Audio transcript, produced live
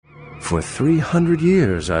For 300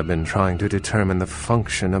 years I've been trying to determine the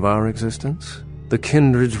function of our existence, the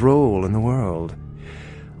kindred's role in the world.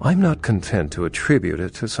 I'm not content to attribute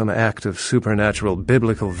it to some act of supernatural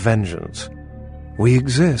biblical vengeance. We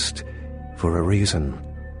exist for a reason,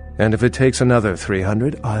 and if it takes another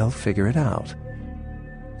 300, I'll figure it out.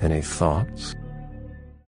 Any thoughts?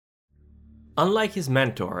 Unlike his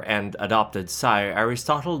mentor and adopted sire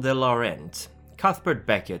Aristotle de Laurent, Cuthbert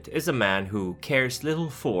Becket is a man who cares little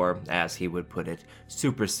for, as he would put it,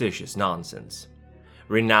 superstitious nonsense.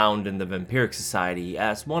 Renowned in the Vampiric Society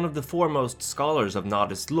as one of the foremost scholars of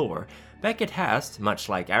Nodist lore, Becket has, much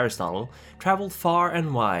like Aristotle, traveled far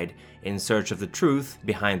and wide in search of the truth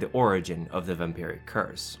behind the origin of the vampiric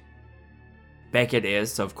curse. Becket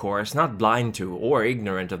is, of course, not blind to or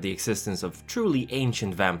ignorant of the existence of truly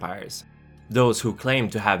ancient vampires, those who claim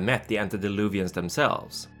to have met the antediluvians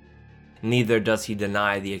themselves. Neither does he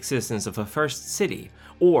deny the existence of a first city,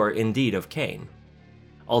 or indeed of Cain.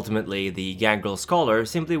 Ultimately, the Gangrel scholar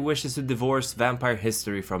simply wishes to divorce vampire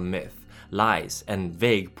history from myth, lies, and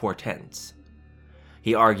vague portents.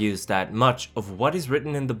 He argues that much of what is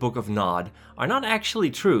written in the Book of Nod are not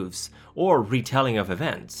actually truths or retelling of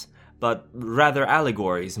events, but rather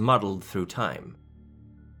allegories muddled through time.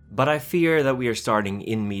 But I fear that we are starting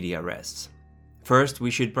in media res. First,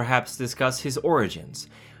 we should perhaps discuss his origins,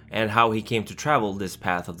 and how he came to travel this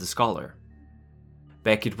path of the scholar.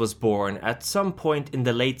 Becket was born at some point in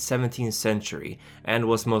the late 17th century and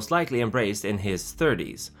was most likely embraced in his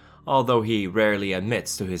 30s, although he rarely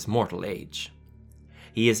admits to his mortal age.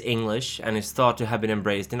 He is English and is thought to have been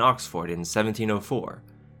embraced in Oxford in 1704.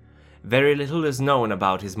 Very little is known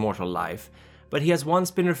about his mortal life, but he has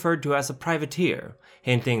once been referred to as a privateer,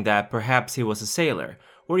 hinting that perhaps he was a sailor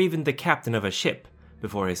or even the captain of a ship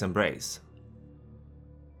before his embrace.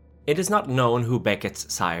 It is not known who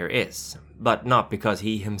Becket's sire is, but not because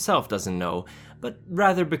he himself doesn't know, but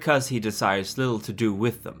rather because he desires little to do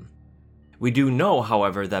with them. We do know,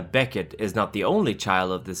 however, that Becket is not the only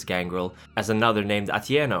child of this gangrel, as another named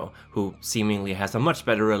Atieno, who seemingly has a much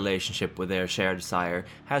better relationship with their shared sire,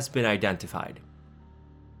 has been identified.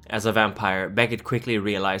 As a vampire, Becket quickly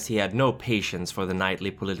realized he had no patience for the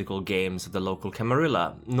nightly political games of the local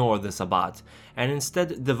Camarilla, nor the Sabbat, and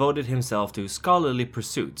instead devoted himself to scholarly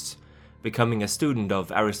pursuits, becoming a student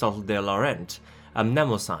of Aristotle de Laurent, a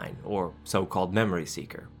Mnemosyne, or so-called memory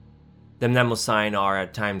seeker. The Mnemosyne are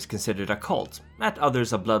at times considered a cult, at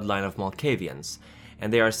others a bloodline of Malkavians,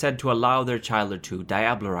 and they are said to allow their childhood to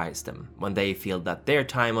diablerize them when they feel that their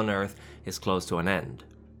time on Earth is close to an end.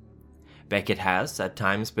 Becket has, at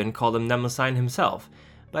times, been called a Mnemosyne himself,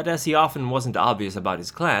 but as he often wasn't obvious about his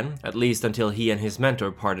clan, at least until he and his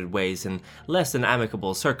mentor parted ways in less than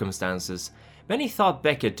amicable circumstances, many thought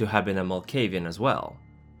Becket to have been a Malkavian as well.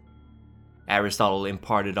 Aristotle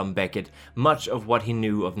imparted on Becket much of what he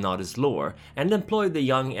knew of Nodist lore, and employed the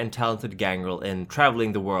young and talented gangrel in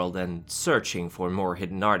traveling the world and searching for more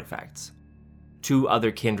hidden artifacts. Two other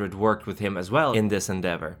kindred worked with him as well in this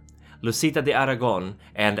endeavor, Lucita de Aragon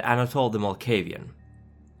and Anatole the Malkavian.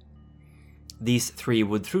 These three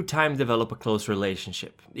would through time develop a close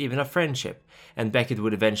relationship, even a friendship, and Becket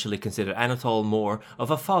would eventually consider Anatole more of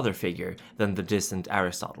a father figure than the distant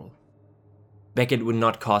Aristotle. Becket would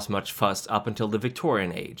not cause much fuss up until the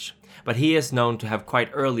Victorian age, but he is known to have quite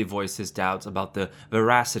early voiced his doubts about the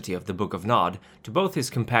veracity of the Book of Nod to both his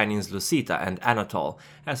companions Lucita and Anatole,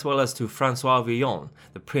 as well as to François Villon,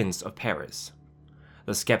 the Prince of Paris.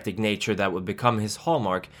 The skeptic nature that would become his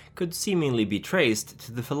hallmark could seemingly be traced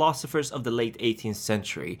to the philosophers of the late 18th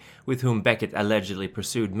century, with whom Becket allegedly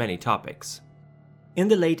pursued many topics. In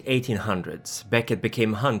the late 1800s, Becket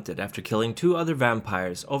became hunted after killing two other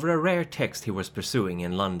vampires over a rare text he was pursuing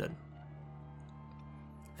in London.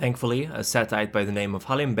 Thankfully, a Setite by the name of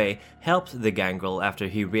Halim Bey helped the gangrel after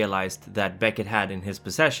he realized that Becket had in his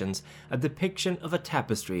possessions a depiction of a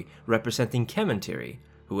tapestry representing Kementiri,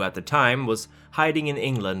 who at the time was hiding in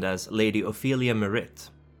England as Lady Ophelia Merritt.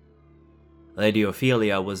 Lady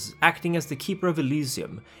Ophelia was acting as the Keeper of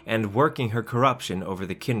Elysium and working her corruption over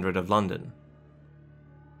the kindred of London.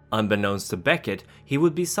 Unbeknownst to Becket, he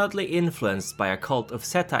would be subtly influenced by a cult of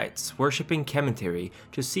Setites worshipping Kementiri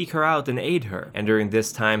to seek her out and aid her, and during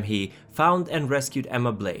this time he found and rescued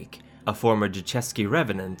Emma Blake, a former Duchesky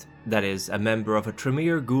revenant, that is, a member of a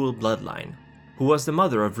Tremere Ghoul bloodline, who was the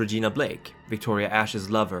mother of Regina Blake, Victoria Ash's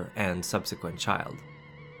lover and subsequent child.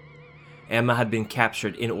 Emma had been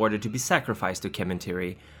captured in order to be sacrificed to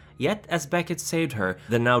Kementiri, yet as Becket saved her,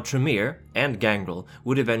 the now Tremere and gangrel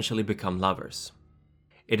would eventually become lovers.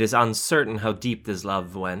 It is uncertain how deep this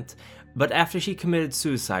love went, But after she committed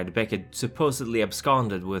suicide, Beckett supposedly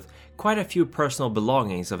absconded with quite a few personal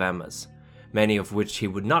belongings of Emma's, many of which he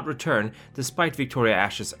would not return despite Victoria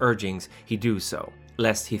Ash's urgings he do so,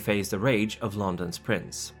 lest he face the rage of London's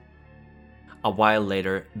prince. A while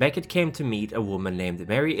later, Beckett came to meet a woman named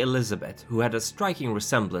Mary Elizabeth who had a striking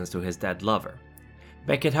resemblance to his dead lover.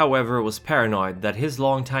 Beckett, however, was paranoid that his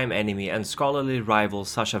longtime enemy and scholarly rival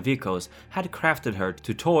Sasha Vikos had crafted her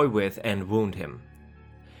to toy with and wound him.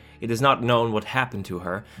 It is not known what happened to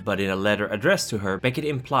her, but in a letter addressed to her, Beckett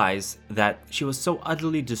implies that she was so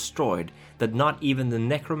utterly destroyed that not even the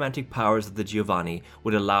necromantic powers of the Giovanni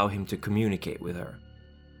would allow him to communicate with her.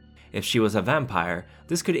 If she was a vampire,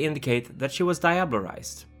 this could indicate that she was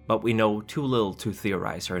diablerized, but we know too little to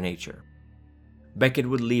theorize her nature. Beckett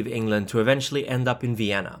would leave England to eventually end up in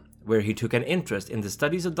Vienna, where he took an interest in the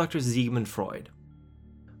studies of Dr. Sigmund Freud.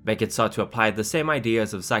 Beckett sought to apply the same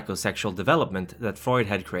ideas of psychosexual development that Freud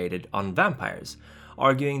had created on vampires,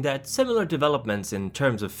 arguing that similar developments in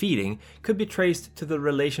terms of feeding could be traced to the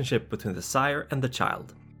relationship between the sire and the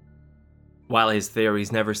child. While his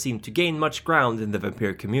theories never seemed to gain much ground in the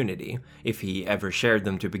vampire community, if he ever shared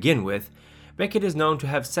them to begin with, Beckett is known to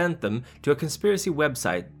have sent them to a conspiracy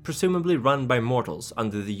website presumably run by mortals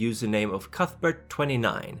under the username of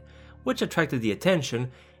Cuthbert29, which attracted the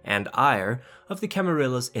attention and ire of the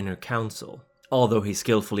Camarilla's inner council, although he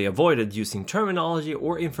skillfully avoided using terminology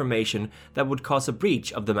or information that would cause a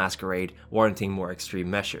breach of the Masquerade, warranting more extreme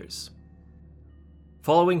measures.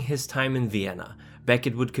 Following his time in Vienna,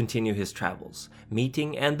 Beckett would continue his travels,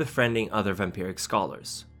 meeting and befriending other vampiric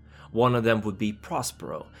scholars. One of them would be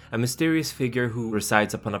Prospero, a mysterious figure who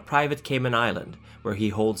resides upon a private Cayman island, where he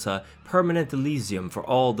holds a permanent elysium for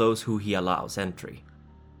all those who he allows entry.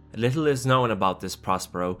 Little is known about this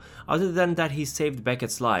Prospero, other than that he saved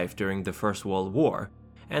Beckett's life during the First World War,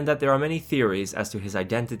 and that there are many theories as to his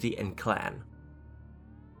identity and clan.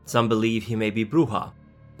 Some believe he may be Bruja,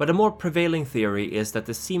 but a more prevailing theory is that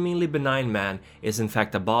the seemingly benign man is in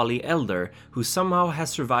fact a Bali elder who somehow has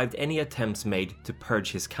survived any attempts made to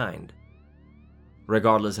purge his kind.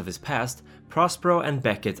 Regardless of his past, Prospero and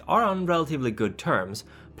Beckett are on relatively good terms,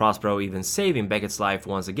 Prospero even saving Beckett's life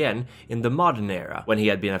once again in the modern era, when he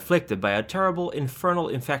had been afflicted by a terrible infernal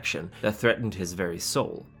infection that threatened his very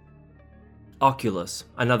soul. Oculus,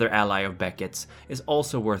 another ally of Beckett's, is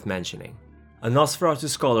also worth mentioning. A Nosferatu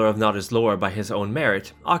scholar of Noddy's lore by his own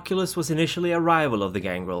merit, Oculus was initially a rival of the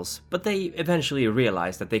Gangrels, but they eventually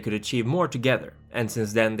realized that they could achieve more together, and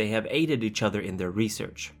since then they have aided each other in their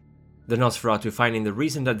research. The Nosferatu finding the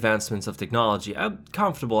recent advancements of technology a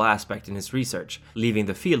comfortable aspect in his research, leaving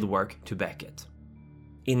the fieldwork to Beckett.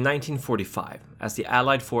 In 1945, as the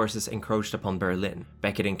Allied forces encroached upon Berlin,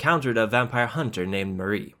 Beckett encountered a vampire hunter named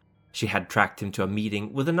Marie. She had tracked him to a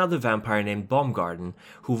meeting with another vampire named Baumgarten,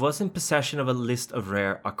 who was in possession of a list of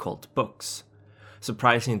rare occult books.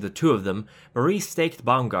 Surprising the two of them, Marie staked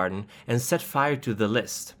Baumgarten and set fire to the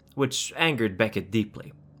list, which angered Beckett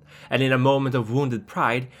deeply. And in a moment of wounded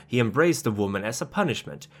pride, he embraced the woman as a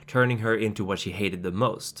punishment, turning her into what she hated the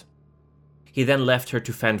most. He then left her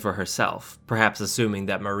to fend for herself, perhaps assuming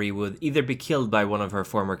that Marie would either be killed by one of her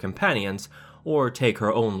former companions or take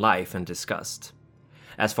her own life in disgust.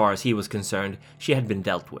 As far as he was concerned, she had been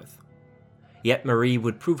dealt with. Yet Marie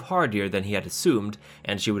would prove hardier than he had assumed,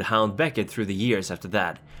 and she would hound Beckett through the years after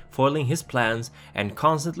that, foiling his plans and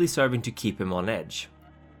constantly serving to keep him on edge.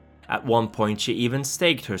 At one point she even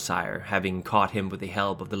staked her sire, having caught him with the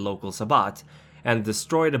help of the local Sabbat, and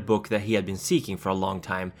destroyed a book that he had been seeking for a long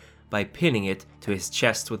time by pinning it to his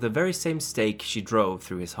chest with the very same stake she drove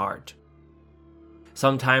through his heart.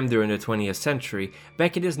 Sometime during the 20th century,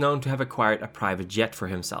 Beckett is known to have acquired a private jet for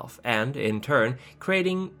himself, and, in turn,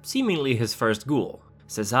 creating seemingly his first ghoul,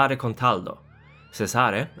 Cesare Contaldo.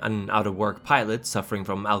 Cesare, an out-of-work pilot suffering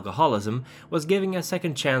from alcoholism, was given a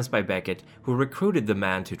second chance by Beckett, who recruited the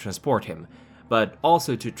man to transport him, but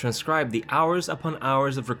also to transcribe the hours upon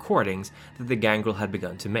hours of recordings that the Gangrel had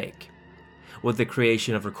begun to make. With the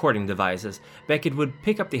creation of recording devices, Beckett would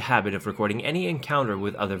pick up the habit of recording any encounter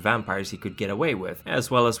with other vampires he could get away with,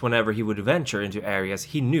 as well as whenever he would venture into areas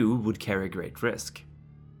he knew would carry great risk.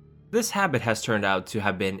 This habit has turned out to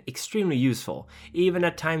have been extremely useful, even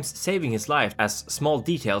at times saving his life, as small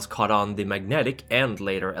details caught on the magnetic and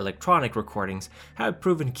later electronic recordings have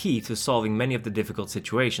proven key to solving many of the difficult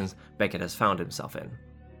situations Beckett has found himself in.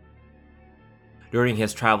 During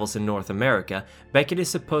his travels in North America, Beckett is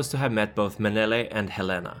supposed to have met both Menele and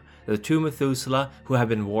Helena, the two Methuselah who have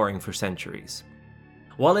been warring for centuries.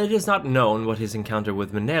 While it is not known what his encounter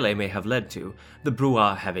with Menele may have led to, the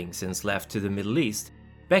Bruja having since left to the Middle East,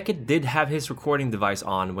 Beckett did have his recording device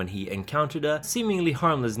on when he encountered a seemingly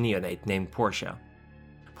harmless neonate named Portia.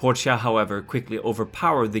 Portia, however, quickly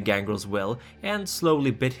overpowered the gangrel's will and slowly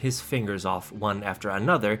bit his fingers off one after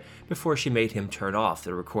another before she made him turn off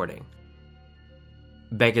the recording.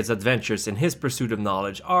 Beckett's adventures in his pursuit of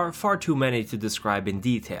knowledge are far too many to describe in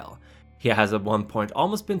detail. He has at one point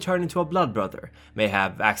almost been turned into a blood brother, may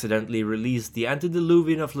have accidentally released the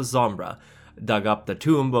antediluvian of La Sombra, dug up the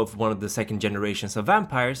tomb of one of the second generations of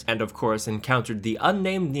vampires, and of course encountered the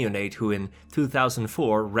unnamed neonate who in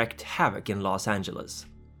 2004 wreaked havoc in Los Angeles.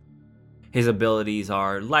 His abilities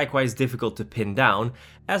are likewise difficult to pin down,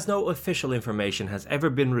 as no official information has ever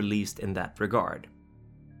been released in that regard.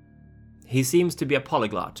 He seems to be a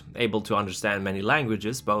polyglot, able to understand many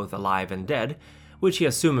languages, both alive and dead, which he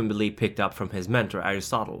assumably picked up from his mentor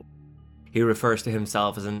Aristotle. He refers to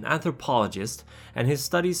himself as an anthropologist, and his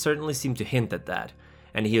studies certainly seem to hint at that,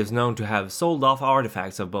 and he is known to have sold off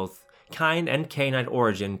artifacts of both kind and canine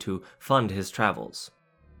origin to fund his travels.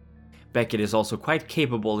 Beckett is also quite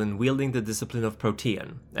capable in wielding the discipline of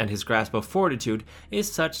Protean, and his grasp of fortitude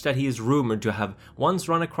is such that he is rumored to have once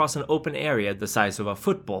run across an open area the size of a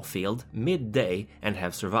football field midday and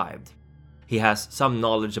have survived. He has some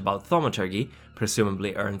knowledge about thaumaturgy,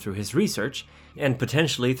 presumably earned through his research, and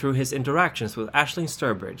potentially through his interactions with Aisling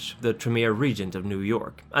Sturbridge, the Tremere Regent of New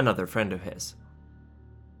York, another friend of his.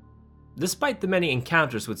 Despite the many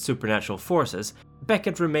encounters with supernatural forces,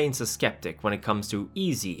 Beckett remains a skeptic when it comes to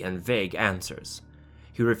easy and vague answers.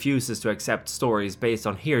 He refuses to accept stories based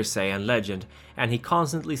on hearsay and legend, and he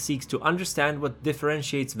constantly seeks to understand what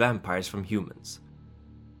differentiates vampires from humans.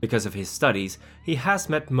 Because of his studies, he has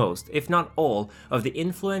met most, if not all, of the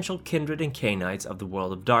influential kindred and canites of the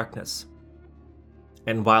world of darkness.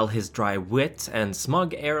 And while his dry wit and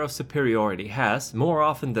smug air of superiority has, more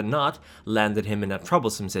often than not, landed him in a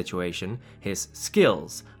troublesome situation, his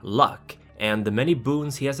skills, luck, and the many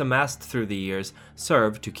boons he has amassed through the years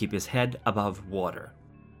serve to keep his head above water.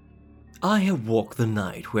 I have walked the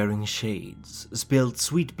night wearing shades, spilled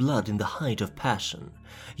sweet blood in the height of passion,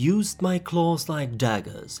 used my claws like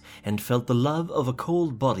daggers, and felt the love of a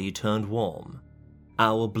cold body turned warm.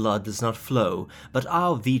 Our blood does not flow, but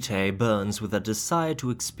our vitae burns with a desire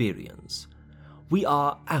to experience. We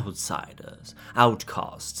are outsiders,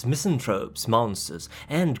 outcasts, misanthropes, monsters,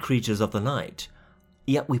 and creatures of the night.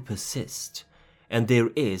 Yet we persist, and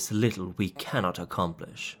there is little we cannot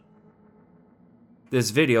accomplish.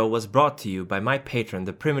 This video was brought to you by my patron,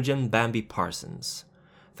 the Primogen Bambi Parsons.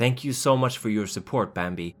 Thank you so much for your support,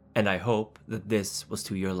 Bambi, and I hope that this was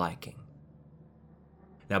to your liking.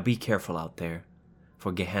 Now be careful out there,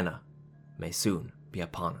 for Gehenna may soon be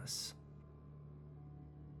upon us.